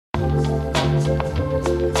I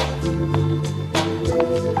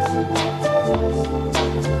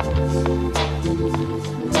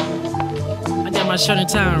got my shirt in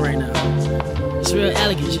town right now. It's real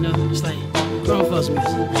elegant, you know? It's like grown folks music.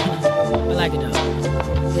 I like it though.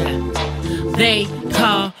 Yeah. They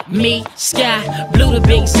call me SkyBlew, the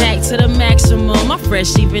big sack to the maximum. I'm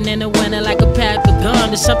fresh even in the winter like a pack of gum.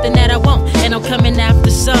 There's something that I want, and I'm coming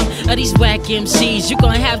after some of these whack MCs. You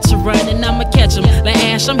gon' have to run, and I'ma catch them. Like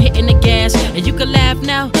Ash, I'm hitting the gas, and you can laugh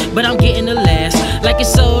now, but I'm getting the last. Like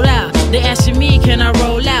it's sold out. They asking me, can I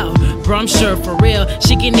roll out? Bro, I'm sure for real,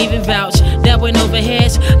 she can even vouch. That went over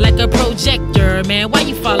heads like a projector. Man, why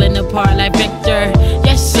you falling apart like Victor?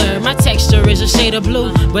 Yes, sir, my texture is a shade of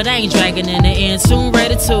blue, but I ain't dragging in the end, soon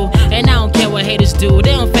ready to. And I don't care what haters do,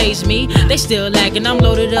 they don't faze me. They still lagging, I'm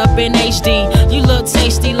loaded up in HD. You look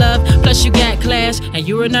tasty, love, plus you got class. And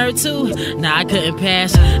you a nerd too? Nah, I couldn't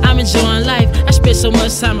pass. I'm enjoying life, I spent so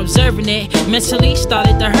much time observing it. Mentally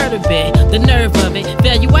started to hurt a bit, the nerve of it.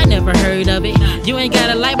 Value, I never heard of it. You ain't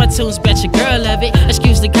gotta like my tunes, bet your girl love it.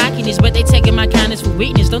 Excuse the cockiness, but they taking my kindness for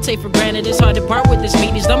weakness. Don't take for granted, it's hard to part with this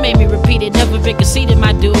meetings. Don't make me repeat it, never been conceited,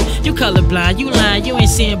 my dude. You colorblind, you lying, you ain't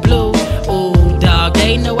seeing blue. Ooh, dog,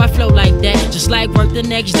 they know I flow like that. Just like work the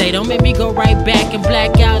next day. Don't make me go right back and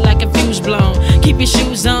black out like a fuse blown. Keep your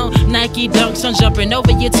shoes on, Nike dunks, I'm jumping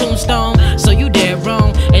over your tombstone. So you dead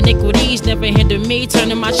wrong. Iniquities never hinder me,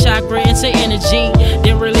 turning my chakra into energy.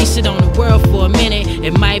 Then release it on the world for a minute.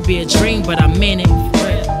 It might be a dream, but I'm in it.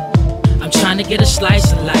 Trying to get a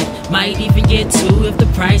slice of life, might even get two if the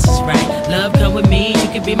price is right. Love, come with me, you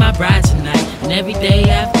can be my bride tonight. And every day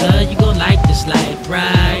after, you gon' like this life,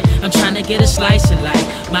 right? I'm trying to get a slice of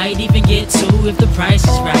life, might even get two if the price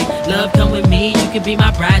is right. Love, come with me, you can be my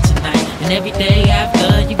bride tonight. And every day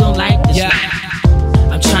after, you gon' like this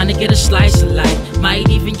life. I'm trying to get a slice of life, might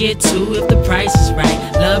even get two if the price is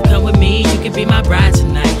right. Love, come with me, you can be my bride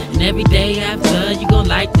tonight. And every day after, you gon'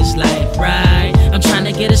 like this life, right? I'm trying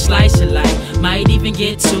to get a slice of life, might even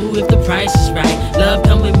get two if the price is right. Love,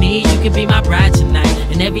 come with me, you can be my bride tonight.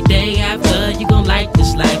 And every day after, you gon' like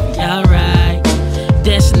this life, yeah, alright.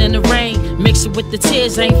 Dancing in the rain, mixing with the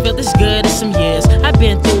tears, ain't felt this good in some years. I've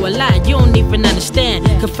been through a lot, you don't even understand.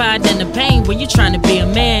 Confined in the pain when you're trying to be a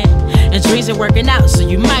man. And dreams are working out, so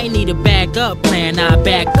you might need a backup plan. I'll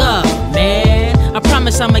back up, man. I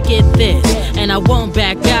promise I'ma get this, and I won't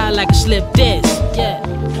back out like a slip disc, yeah.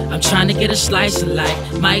 I'm trying to get a slice of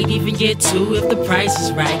life, might even get two if the price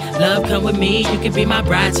is right. Love, come with me, you can be my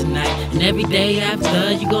bride tonight. And every day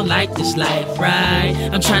after, you gon' like this life, right?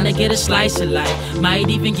 I'm trying to get a slice of life, might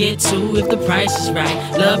even get two if the price is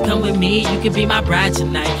right. Love, come with me, you can be my bride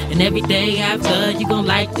tonight. And every day after, you gon'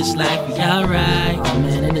 like this life, yeah, alright. Oh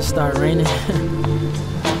man, it just started raining.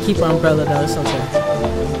 Keep our umbrella though, it's okay.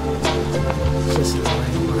 It's just rain.